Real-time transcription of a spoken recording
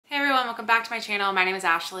welcome back to my channel. My name is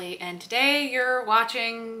Ashley and today you're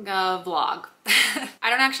watching a vlog. I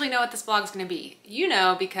don't actually know what this vlog is going to be. You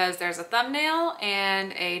know, because there's a thumbnail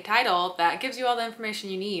and a title that gives you all the information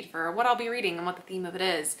you need for what I'll be reading and what the theme of it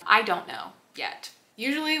is. I don't know yet.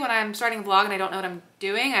 Usually when I'm starting a vlog and I don't know what I'm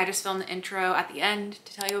doing, I just film the intro at the end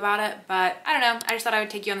to tell you about it. But I don't know, I just thought I would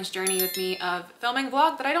take you on this journey with me of filming a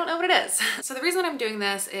vlog that I don't know what it is. So the reason I'm doing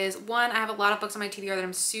this is, one, I have a lot of books on my TBR that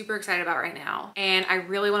I'm super excited about right now. And I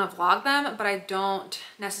really want to vlog them, but I don't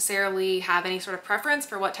necessarily have any sort of preference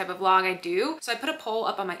for what type of vlog I do. So I put a poll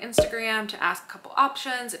up on my Instagram to ask a couple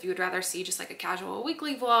options. If you would rather see just like a casual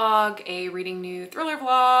weekly vlog, a reading new thriller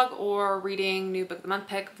vlog, or reading new book of the month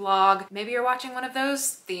pick vlog. Maybe you're watching one of those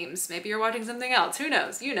themes. Maybe you're watching something else. Who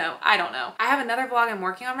knows? You know, I don't know. I have another vlog I'm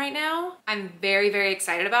working on right now. I'm very, very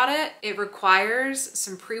excited about it. It requires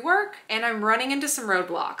some pre-work and I'm running into some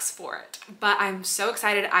roadblocks for it. But I'm so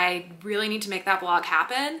excited. I really need to make that vlog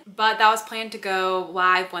happen. But that was planned to go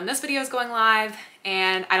live when this video is going live,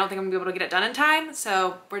 and I don't think I'm gonna be able to get it done in time,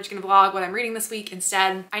 so we're just gonna vlog what I'm reading this week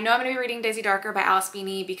instead. I know I'm gonna be reading Daisy Darker by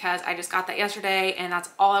Feeney because I just got that yesterday and that's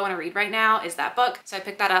all I wanna read right now is that book. So I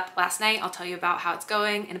picked that up last night. I'll tell you about how it's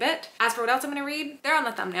going in a bit. As for what else I'm gonna read, they're on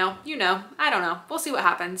the thumbnail. You know, I don't know. We'll see what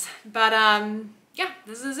happens. But yeah,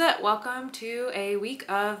 this is it. Welcome to a week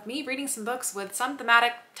of me reading some books with some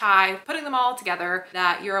thematic tie, putting them all together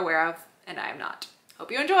that you're aware of and I am not.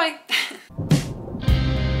 Hope you enjoy.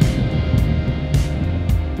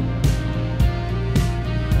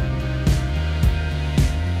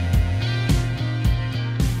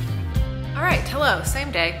 Hello,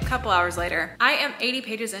 same day, a couple hours later. I am 80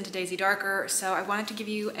 pages into Daisy Darker, so I wanted to give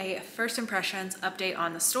you a first impressions update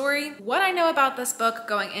on the story. What I know about this book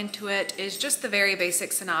going into it is just the very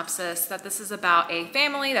basic synopsis that this is about a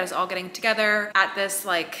family that is all getting together at this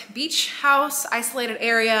like beach house, isolated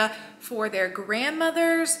area for their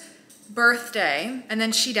grandmother's birthday, and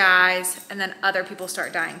then she dies and then other people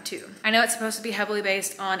start dying too. I know it's supposed to be heavily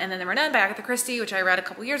based on And Then There Were None by Agatha Christie, which I read a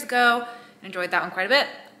couple years ago and enjoyed that one quite a bit.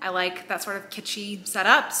 I like that sort of kitschy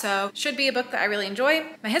setup, so should be a book that I really enjoy.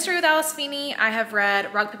 My history with Feeney, I have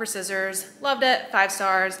read Rock, Paper, Scissors, loved it, 5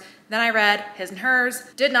 stars. Then I read His and Hers,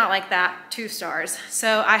 did not like that, 2 stars.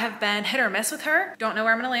 So I have been hit or miss with her. Don't know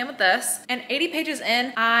where I'm gonna land with this. And 80 pages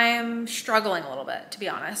in, I'm struggling a little bit, to be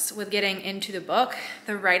honest, with getting into the book.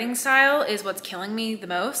 The writing style is what's killing me the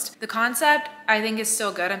most. The concept, I think, is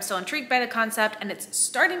still good. I'm still intrigued by the concept and it's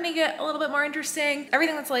starting to get a little bit more interesting.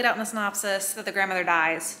 Everything that's laid out in the synopsis that the grandmother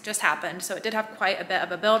dies just happened. So it did have quite a bit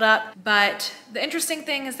of a buildup. But the interesting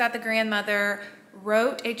thing is that the grandmother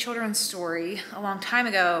wrote a children's story a long time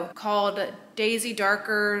ago called Daisy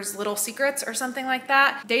Darker's Little Secrets or something like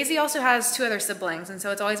that. Daisy also has 2 other siblings, and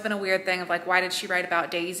so it's always been a weird thing of like, why did she write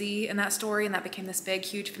about Daisy in that story? And that became this big,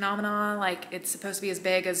 huge phenomenon. Like, it's supposed to be as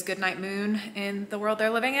big as Goodnight Moon in the world they're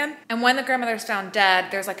living in. And when the grandmother's found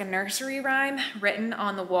dead, there's like a nursery rhyme written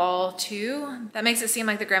on the wall too. That makes it seem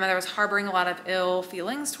like the grandmother was harboring a lot of ill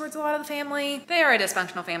feelings towards a lot of the family. They are a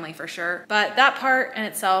dysfunctional family for sure. But that part in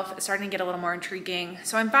itself is starting to get a little more intriguing.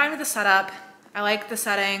 So I'm fine with the setup. I like the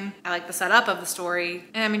setting, I like the setup of the story,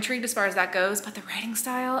 and I'm intrigued as far as that goes, but the writing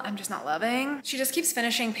style, I'm just not loving. She just keeps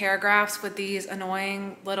finishing paragraphs with these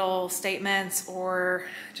annoying little statements or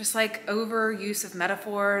just like overuse of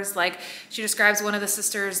metaphors. Like, she describes one of the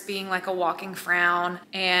sisters being like a walking frown,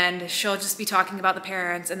 and she'll just be talking about the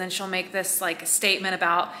parents, and then she'll make this like statement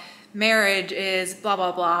about marriage is blah,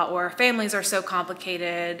 blah, blah, or families are so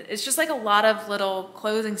complicated. It's just like a lot of little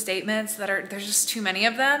closing statements that are, there's just too many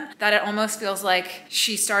of them that it almost feels like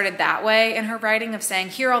she started that way in her writing of saying,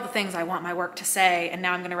 here are all the things I want my work to say, and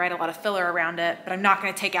now I'm gonna write a lot of filler around it, but I'm not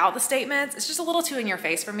gonna take out the statements. It's just a little too in your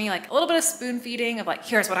face for me, like a little bit of spoon feeding of like,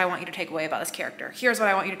 here's what I want you to take away about this character. Here's what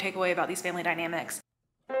I want you to take away about these family dynamics.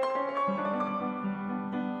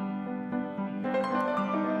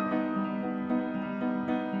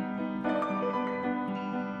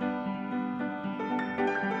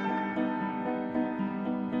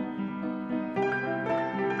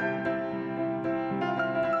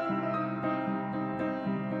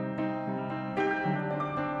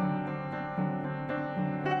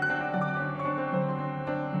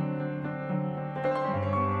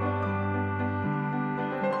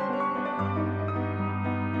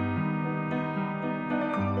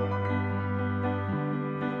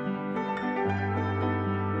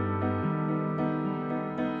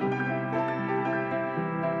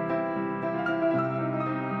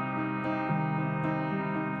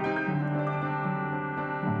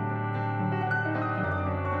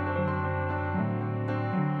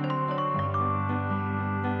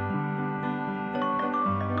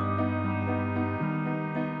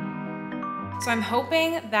 So I'm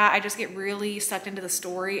hoping that I just get really sucked into the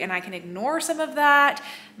story and I can ignore some of that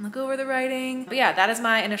and look over the writing. But yeah, that is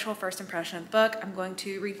my initial first impression of the book. I'm going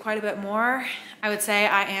to read quite a bit more. I would say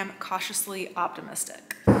I am cautiously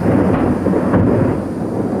optimistic.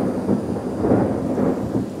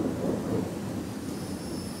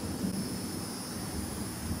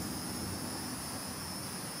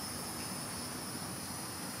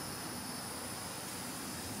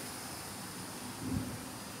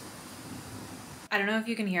 I don't know if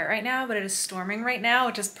you can hear it right now, but it is storming right now,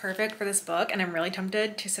 which is perfect for this book. And I'm really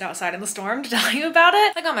tempted to sit outside in the storm to tell you about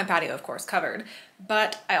it. Like on my patio, of course, covered.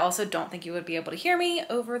 But I also don't think you would be able to hear me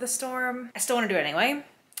over the storm. I still want to do it anyway,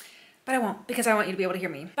 but I won't because I want you to be able to hear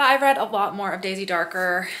me. But I've read a lot more of Daisy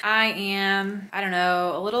Darker. I am, I don't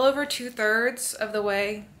know, a little over 2/3 of the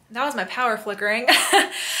way. That was my power flickering.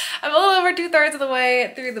 I'm a little over 2/3 of the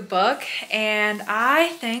way through the book and I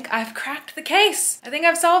think I've cracked the case. I think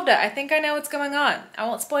I've solved it. I think I know what's going on. I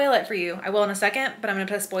won't spoil it for you. I will in a second, but I'm gonna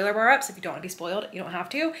put a spoiler bar up so if you don't want to be spoiled, you don't have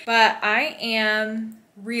to. But I am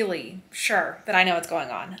really sure that I know what's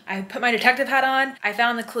going on. I put my detective hat on, I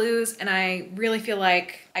found the clues, and I really feel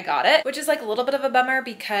like I got it, which is like a little bit of a bummer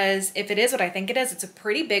because if it is what I think it is, it's a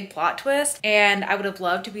pretty big plot twist and I would have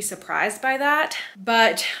loved to be surprised by that.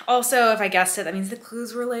 But also if I guessed it, that means the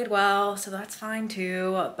clues were laid well, so that's fine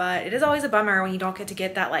too. But it is always a bummer when you don't get to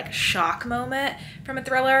get that like shock moment from a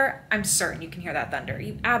thriller. I'm certain you can hear that thunder.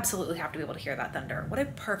 You absolutely have to be able to hear that thunder. What a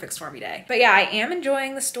perfect stormy day. But yeah, I am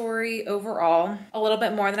enjoying the story overall a little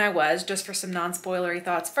bit more than I was, just for some non-spoilery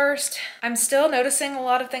thoughts first. I'm still noticing a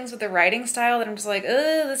lot of things with the writing style that I'm just like,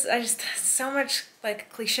 ugh, so much like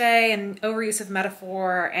cliche and overuse of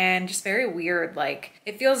metaphor and just very weird. Like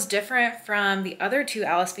it feels different from the other two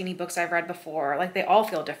Alice Feeney books I've read before. Like they all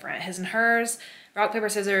feel different. His and Hers, Rock, Paper,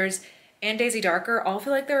 Scissors, and Daisy Darker all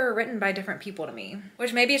feel like they were written by different people to me,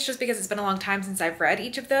 which maybe it's just because it's been a long time since I've read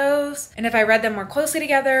each of those. And if I read them more closely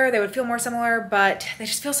together, they would feel more similar, but they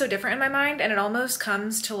just feel so different in my mind. And it almost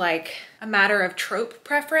comes to like a matter of trope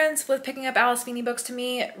preference with picking up Alice Feeney books to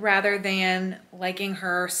me rather than liking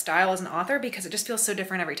her style as an author because it just feels so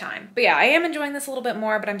different every time. But yeah, I am enjoying this a little bit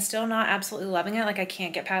more, but I'm still not absolutely loving it. Like I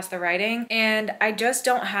can't get past the writing and I just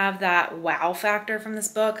don't have that wow factor from this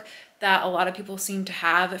book that a lot of people seem to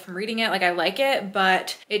have from reading it. Like I like it,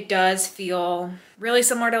 but it does feel really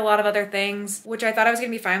similar to a lot of other things, which I thought I was gonna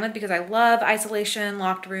be fine with because I love isolation,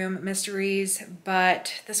 locked room, mysteries,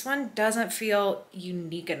 but this one doesn't feel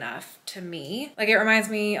unique enough to me. Like it reminds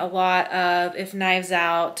me a lot of If Knives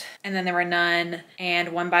Out, and Then There Were None, and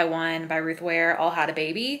One by One by Ruth Ware all had a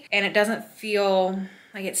baby, and it doesn't feel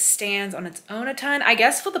like it stands on its own a ton. I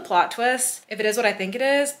guess for the plot twist, if it is what I think it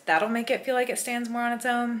is, that'll make it feel like it stands more on its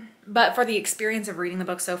own. But for the experience of reading the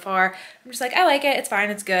book so far, I'm just like, I like it, it's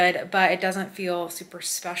fine, it's good, but it doesn't feel super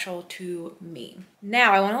special to me.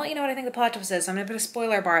 Now, I wanna let you know what I think the plot twist is. So I'm gonna put a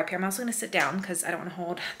spoiler bar up here. I'm also gonna sit down because I don't wanna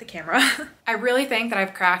hold the camera. I really think that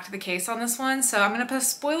I've cracked the case on this one. So I'm gonna put a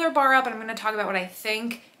spoiler bar up and I'm gonna talk about what I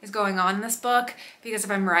think is going on in this book, because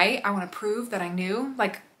if I'm right, I wanna prove that I knew.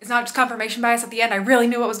 Like, it's not just confirmation bias at the end, I really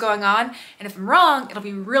knew what was going on. And if I'm wrong, it'll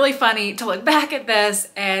be really funny to look back at this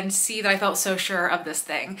and see that I felt so sure of this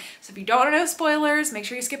thing. So if you don't wanna know spoilers, make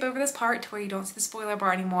sure you skip over this part to where you don't see the spoiler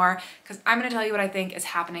bar anymore, because I'm gonna tell you what I think is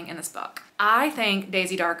happening in this book. I think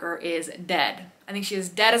Daisy Darker is dead. I think she is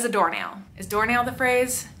dead as a doornail. Is doornail the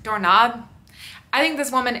phrase? Doorknob? I think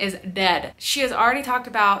this woman is dead. She has already talked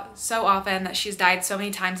about so often that she's died so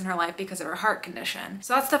many times in her life because of her heart condition.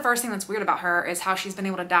 So that's the first thing that's weird about her, is how she's been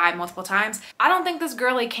able to die multiple times. I don't think this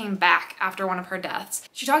girlie came back after one of her deaths.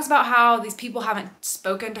 She talks about how these people haven't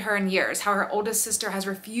spoken to her in years, how her oldest sister has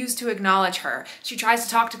refused to acknowledge her. She tries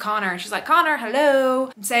to talk to Connor and she's like, Connor,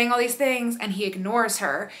 hello. I'm saying all these things and he ignores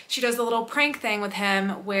her. She does the little prank thing with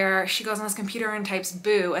him where she goes on his computer and types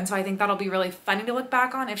boo. And so I think that'll be really funny to look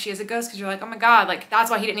back on if she is a ghost, because you're like, oh my God, like that's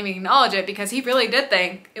why he didn't even acknowledge it, because he really did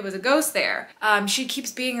think it was a ghost there. She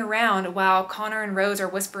keeps being around while Connor and Rose are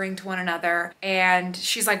whispering to one another, and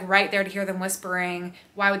she's like right there to hear them whispering.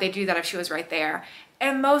 Why would they do that if she was right there?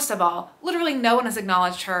 And most of all, literally no one has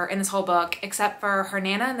acknowledged her in this whole book except for her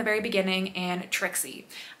Nana in the very beginning and Trixie.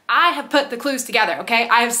 I have put the clues together, okay?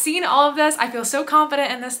 I have seen all of this. I feel so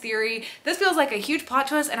confident in this theory. This feels like a huge plot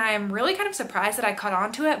twist and I am really kind of surprised that I caught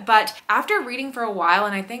on to it. But after reading for a while,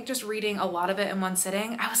 and I think just reading a lot of it in one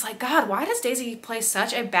sitting, I was like, God, why does Daisy play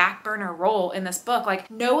such a back burner role in this book?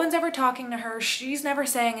 Like no one's ever talking to her. She's never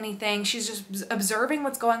saying anything. She's just observing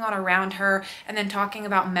what's going on around her and then talking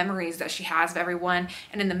about memories that she has of everyone.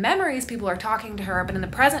 And in the memories, people are talking to her, but in the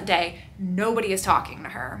present day, nobody is talking to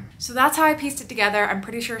her. So that's how I pieced it together. I'm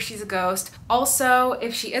pretty sure she's a ghost. Also,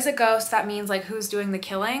 if she is a ghost, that means like who's doing the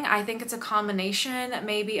killing? I think it's a combination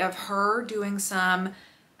maybe of her doing some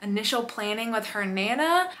initial planning with her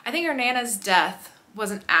Nana. I think her Nana's death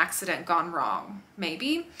was an accident gone wrong,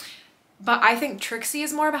 maybe. But I think Trixie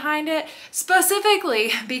is more behind it,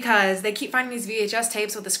 specifically because they keep finding these VHS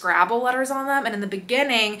tapes with the Scrabble letters on them. And in the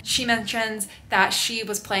beginning, she mentions that she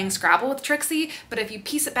was playing Scrabble with Trixie, but if you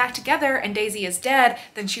piece it back together and Daisy is dead,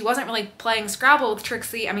 then she wasn't really playing Scrabble with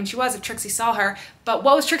Trixie. I mean, she was if Trixie saw her, but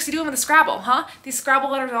what was Trixie doing with the Scrabble, huh? These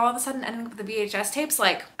Scrabble letters are all of a sudden ending up with the VHS tapes.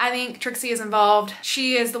 Like, I think Trixie is involved.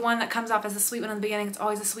 She is the one that comes off as the sweet one in the beginning. It's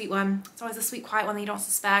always a sweet one. It's always a sweet, quiet one that you don't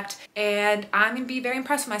suspect. And I'm gonna be very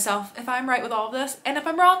impressed with myself if I'm right with all of this. And if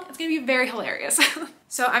I'm wrong, it's gonna be very hilarious.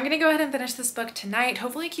 So I'm gonna go ahead and finish this book tonight.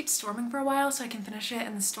 Hopefully it keeps storming for a while so I can finish it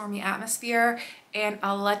in the stormy atmosphere. And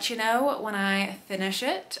I'll let you know when I finish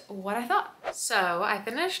it what I thought. So I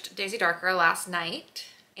finished Daisy Darker last night,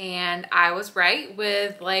 and I was right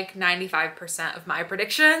with like 95% of my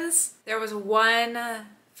predictions. There was one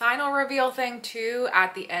final reveal thing too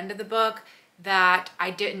at the end of the book that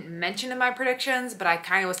I didn't mention in my predictions, but I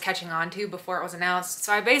kind of was catching on to before it was announced.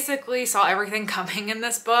 So I basically saw everything coming in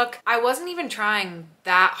this book. I wasn't even trying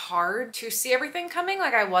that hard to see everything coming.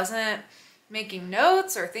 Like, I wasn't making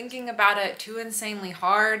notes or thinking about it too insanely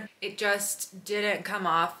hard. It just didn't come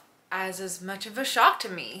off as much of a shock to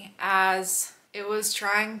me as it was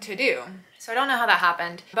trying to do. So I don't know how that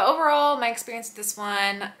happened, but overall my experience with this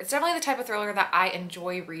one, it's definitely the type of thriller that I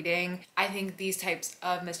enjoy reading. I think these types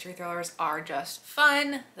of mystery thrillers are just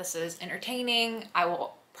fun. This is entertaining. I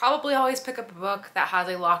will probably always pick up a book that has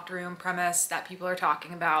a locked room premise that people are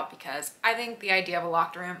talking about because I think the idea of a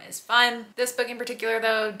locked room is fun. This book in particular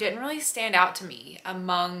though didn't really stand out to me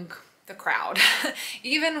among the crowd.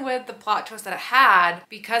 Even with the plot twist that it had,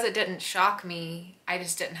 because it didn't shock me, I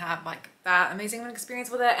just didn't have like that amazing of an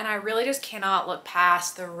experience with it. And I really just cannot look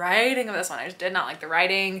past the writing of this one. I just did not like the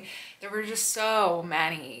writing. There were just so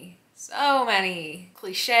many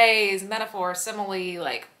cliches, metaphors, simile,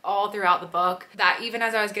 like all throughout the book, that even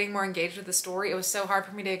as I was getting more engaged with the story, it was so hard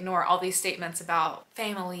for me to ignore all these statements about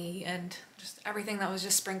family and just everything that was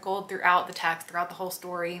just sprinkled throughout the text, throughout the whole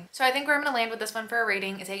story. So I think where I'm gonna land with this one for a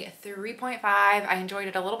rating is a 3.5. I enjoyed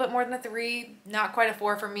it a little bit more than a 3, not quite a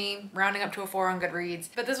 4 for me, rounding up to a 4 on Goodreads.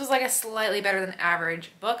 But this was like a slightly better than average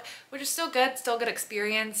book, which is still good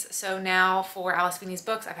experience. So now for Alice Feeney's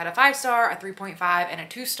books, I've had a 5-star, a 3.5, and a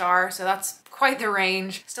 2-star. So that's quite the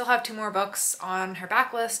range. Still have 2 more books on her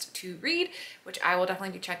backlist to read, which I will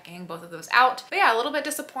definitely be checking both of those out. But yeah, a little bit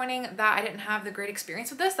disappointing that I didn't have the great experience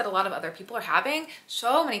with this that a lot of other people are having.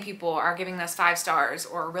 So many people are giving this 5 stars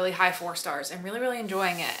or really high 4 stars and really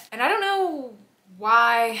enjoying it. And I don't know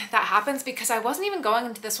why that happens because I wasn't even going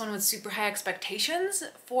into this one with super high expectations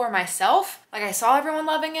for myself. Like, I saw everyone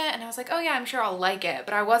loving it and I was like, oh yeah, I'm sure I'll like it,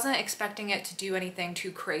 but I wasn't expecting it to do anything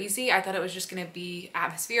too crazy. I thought it was just gonna be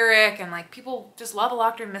atmospheric and like people just love a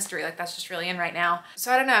locked room mystery. Like, that's just really in right now.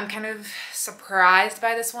 So I don't know, I'm kind of surprised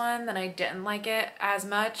by this one that I didn't like it as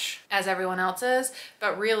much as everyone else is,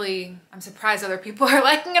 but really I'm surprised other people are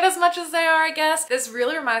liking it as much as they are, I guess. This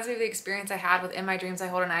really reminds me of the experience I had with In My Dreams I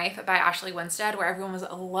Hold a Knife by Ashley Winstead, where everyone was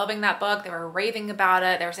loving that book. They were raving about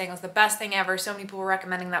it. They were saying it was the best thing ever. So many people were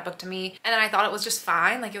recommending that book to me. And then I thought it was just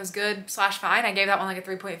fine. Like, it was good / fine. I gave that one like a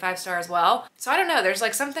 3.5 star as well. So I don't know. There's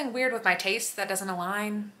like something weird with my taste that doesn't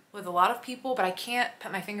align with a lot of people, but I can't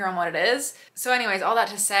put my finger on what it is. So anyways, all that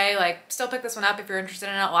to say, like, still pick this one up if you're interested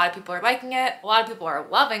in it. A lot of people are liking it. A lot of people are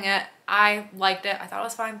loving it. I liked it. I thought it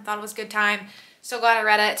was fine. Thought it was a good time. So glad I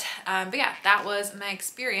read it. But yeah, that was my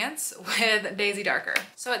experience with Daisy Darker.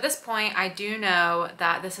 So at this point, I do know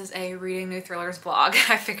that this is a Reading New Thrillers vlog.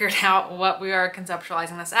 I figured out what we are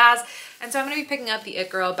conceptualizing this as. And so I'm gonna be picking up The It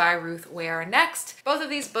Girl by Ruth Ware next. Both of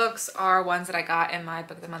these books are ones that I got in my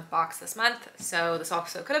Book of the Month box this month. So this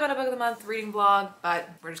also could have been a Book of the Month reading vlog, but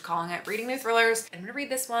we're just calling it Reading New Thrillers. I'm gonna read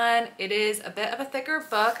this one. It is a bit of a thicker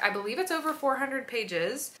book. I believe it's over 400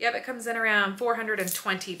 pages. Yep, it comes in around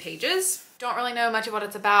 420 pages. Don't really know much of what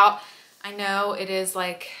it's about. I know it is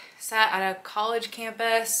like set at a college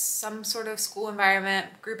campus, some sort of school environment,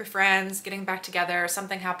 group of friends getting back together.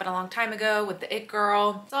 Something happened a long time ago with the It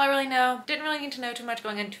Girl. That's all I really know. Didn't really need to know too much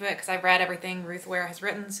going into it because I've read everything Ruth Ware has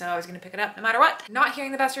written, so I was gonna pick it up no matter what. Not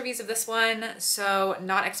hearing the best reviews of this one, so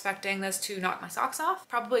not expecting this to knock my socks off.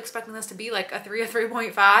 Probably expecting this to be like a 3 or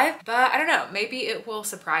 3.5, but I don't know, maybe it will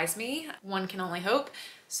surprise me. One can only hope.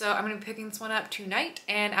 So I'm gonna be picking this one up tonight,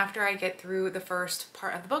 and after I get through the first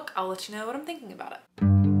part of the book, I'll let you know what I'm thinking about it.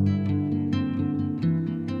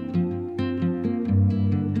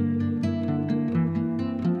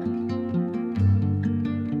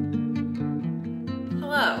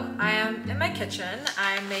 Hello. kitchen.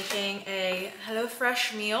 I'm making a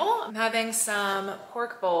HelloFresh meal. I'm having some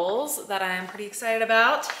pork bowls that I'm pretty excited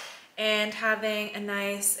about and having a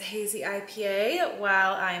nice hazy IPA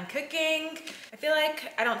while I'm cooking. I feel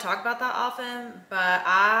like I don't talk about that often, but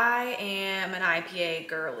I am an IPA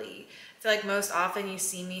girly. I feel like most often you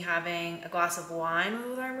see me having a glass of wine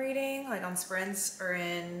with what I'm reading, like on sprints or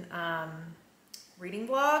in reading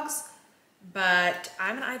vlogs, but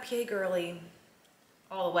I'm an IPA girly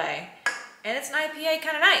all the way. And it's an IPA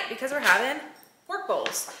kind of night because we're having pork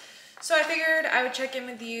bowls. So I figured I would check in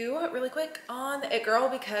with you really quick on the It Girl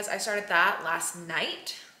because I started that last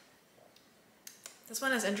night. This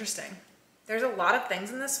one is interesting. There's a lot of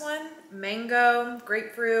things in this one. Mango,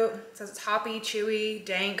 grapefruit, it says it's hoppy, chewy,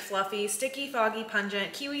 dank, fluffy, sticky, foggy,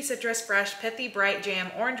 pungent, kiwi, citrus, fresh, pithy, bright, jam,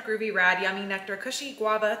 orange, groovy, rad, yummy, nectar, cushy,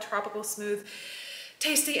 guava, tropical, smooth,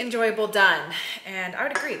 tasty, enjoyable, done. And I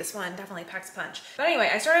would agree, this one definitely packs a punch. But anyway,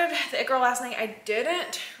 I started the It Girl last night. I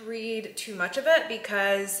didn't read too much of it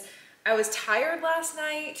because I was tired last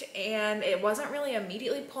night and it wasn't really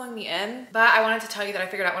immediately pulling me in, but I wanted to tell you that I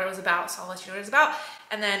figured out what it was about, so I'll let you know what it's about.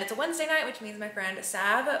 And then it's a Wednesday night, which means my friend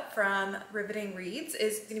Sav from Riveting Reads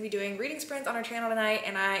is going to be doing reading sprints on her channel tonight,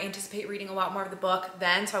 and I anticipate reading a lot more of the book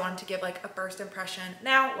then, so I wanted to give like a first impression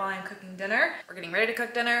now while I'm cooking dinner, or getting ready to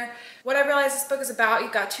cook dinner. What I realized this book is about,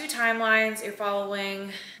 you've got two timelines. You're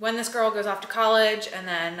following when this girl goes off to college, and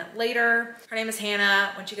then later. Her name is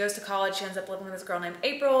Hannah. When she goes to college, she ends up living with this girl named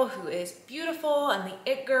April, who is beautiful and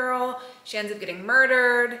the it girl. She ends up getting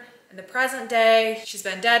murdered in the present day. She's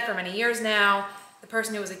been dead for many years now. The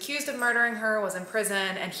person who was accused of murdering her was in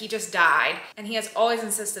prison and he just died. And he has always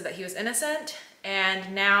insisted that he was innocent.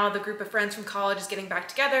 And now the group of friends from college is getting back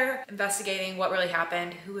together, investigating what really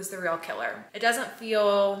happened, who was the real killer. It doesn't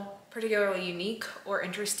feel particularly unique or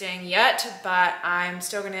interesting yet, but I'm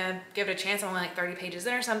still gonna give it a chance. I'm only like 30 pages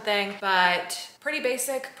in or something, but pretty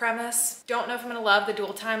basic premise. Don't know if I'm gonna love the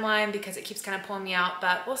dual timeline because it keeps kind of pulling me out,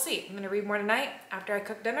 but we'll see. I'm gonna read more tonight after I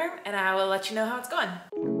cook dinner and I will let you know how it's going.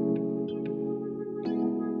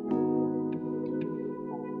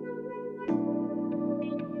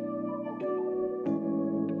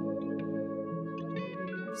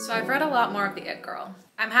 So I've read a lot more of The It Girl.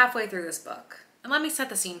 I'm halfway through this book. And let me set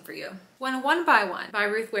the scene for you. When One by One by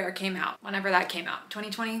Ruth Ware came out, whenever that came out,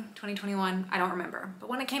 2020, 2021, I don't remember. But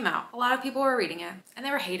when it came out, a lot of people were reading it and they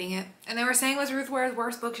were hating it. And they were saying it was Ruth Ware's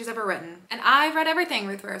worst book she's ever written. And I've read everything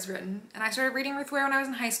Ruth Ware has written. And I started reading Ruth Ware when I was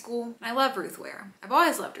in high school. And I love Ruth Ware. I've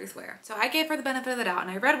always loved Ruth Ware. So I gave her the benefit of the doubt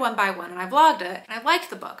and I read One by One and I vlogged it. And I liked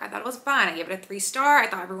the book. I thought it was fine. I gave it a 3-star. I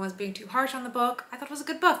thought everyone was being too harsh on the book. I thought it was a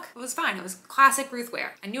good book. It was fine. It was classic Ruth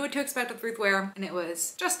Ware. I knew what to expect with Ruth Ware and it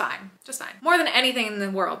was just fine. Just fine. More than anything in the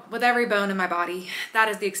world, with every bone in my body, that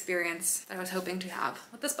is the experience that I was hoping to have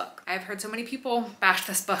with this book. I've heard so many people bash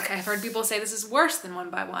this book. I've heard people say this is worse than One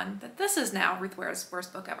by One, that this is now Ruth Ware's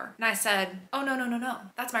worst book ever. And I said, oh no, no, no, no.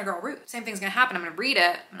 That's my girl Ruth. Same thing's gonna happen. I'm gonna read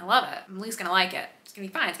it. I'm gonna love it. I'm at least gonna like it. It's gonna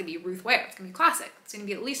be fine. It's gonna be Ruth Ware. It's gonna be classic. It's gonna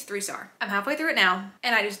be at least 3-star. I'm halfway through it now,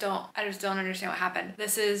 and I just don't understand what happened.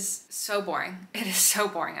 This is so boring. It is so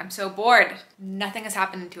boring. I'm so bored. Nothing has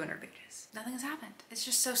happened in 200 pages. Nothing has happened. It's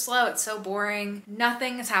just so slow. It's so boring.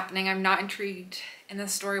 Nothing is happening. I'm not intrigued in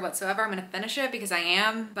this story whatsoever. I'm gonna finish it because I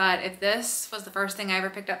am, but if this was the first thing I ever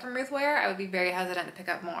picked up from Ruth Ware, I would be very hesitant to pick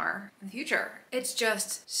up more in the future. It's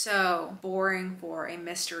just so boring for a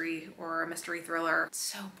mystery or a mystery thriller. It's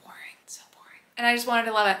so boring, so boring. And I just wanted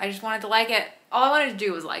to love it. I just wanted to like it. All I wanted to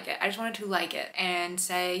do was like it. I just wanted to like it and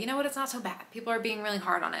say, you know what, it's not so bad. People are being really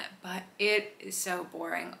hard on it, but it is so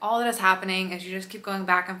boring. All that is happening is you just keep going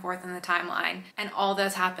back and forth in the timeline. And all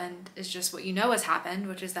that's happened is just what you know has happened,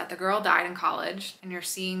 which is that the girl died in college and you're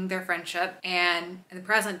seeing their friendship. And in the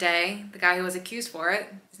present day, the guy who was accused for it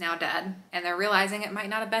is now dead. And they're realizing it might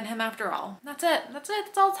not have been him after all. That's it. That's it.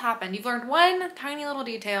 That's all that's happened. You've learned one tiny little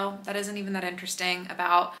detail that isn't even that interesting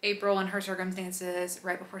about April and her circumstances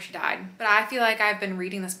right before she died. But I feel like I've been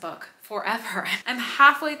reading this book forever. I'm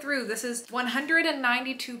halfway through. This is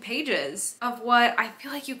 192 pages of what I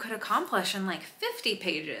feel like you could accomplish in like 50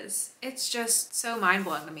 pages. It's just so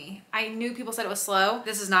mind-blowing to me. I knew people said it was slow.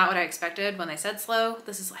 This is not what I expected when they said slow.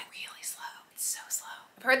 This is like really slow. It's so slow.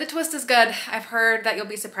 I've heard the twist is good. I've heard that you'll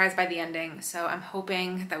be surprised by the ending. So I'm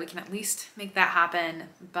hoping that we can at least make that happen,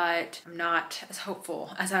 but I'm not as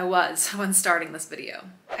hopeful as I was when starting this video.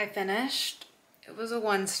 I finished. It was a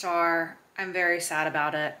 1-star. I'm very sad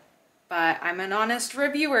about it, but I'm an honest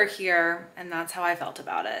reviewer here, and that's how I felt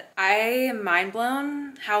about it. I am mind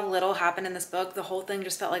blown how little happened in this book. The whole thing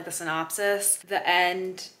just felt like the synopsis. The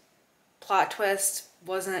end plot twist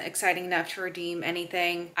wasn't exciting enough to redeem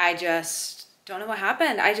anything. I just don't know what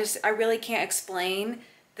happened. I really can't explain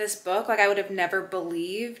this book, like I would have never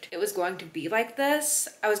believed it was going to be like this.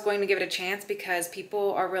 I was going to give it a chance because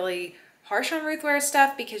people are really harsh on Ruth Ware's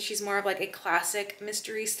stuff because she's more of like a classic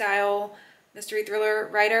mystery style, mystery thriller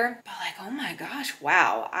writer. But like, oh my gosh,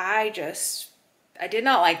 wow. I did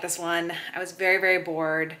not like this one. I was very, very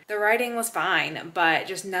bored. The writing was fine, but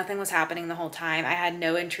just nothing was happening the whole time. I had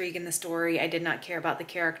no intrigue in the story. I did not care about the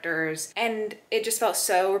characters, and it just felt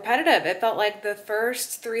so repetitive. It felt like the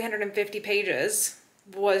first 350 pages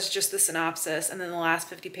was just the synopsis, and then the last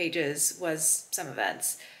 50 pages was some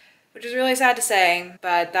events, which is really sad to say,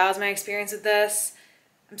 but that was my experience with this.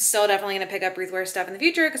 I'm still definitely going to pick up Ruth Ware stuff in the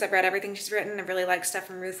future because I've read everything she's written. I've really liked stuff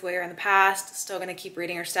from Ruth Ware in the past. Still going to keep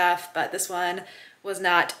reading her stuff, but this one was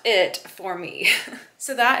not it for me.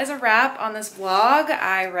 So that is a wrap on this vlog.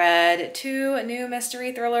 I read 2 new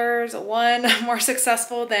mystery thrillers, one more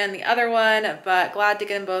successful than the other one, but glad to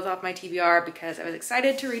get them both off my TBR because I was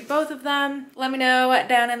excited to read both of them. Let me know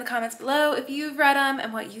down in the comments below if you've read them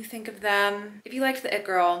and what you think of them. If you liked The It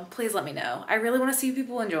Girl, please let me know. I really want to see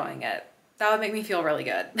people enjoying it. That would make me feel really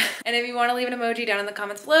good. And if you want to leave an emoji down in the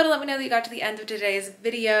comments below to let me know that you got to the end of today's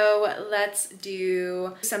video, let's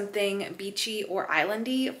do something beachy or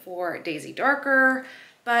islandy for Daisy Darker.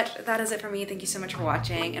 But that is it for me. Thank you so much for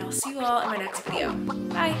watching, and I'll see you all in my next video.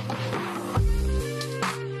 Bye.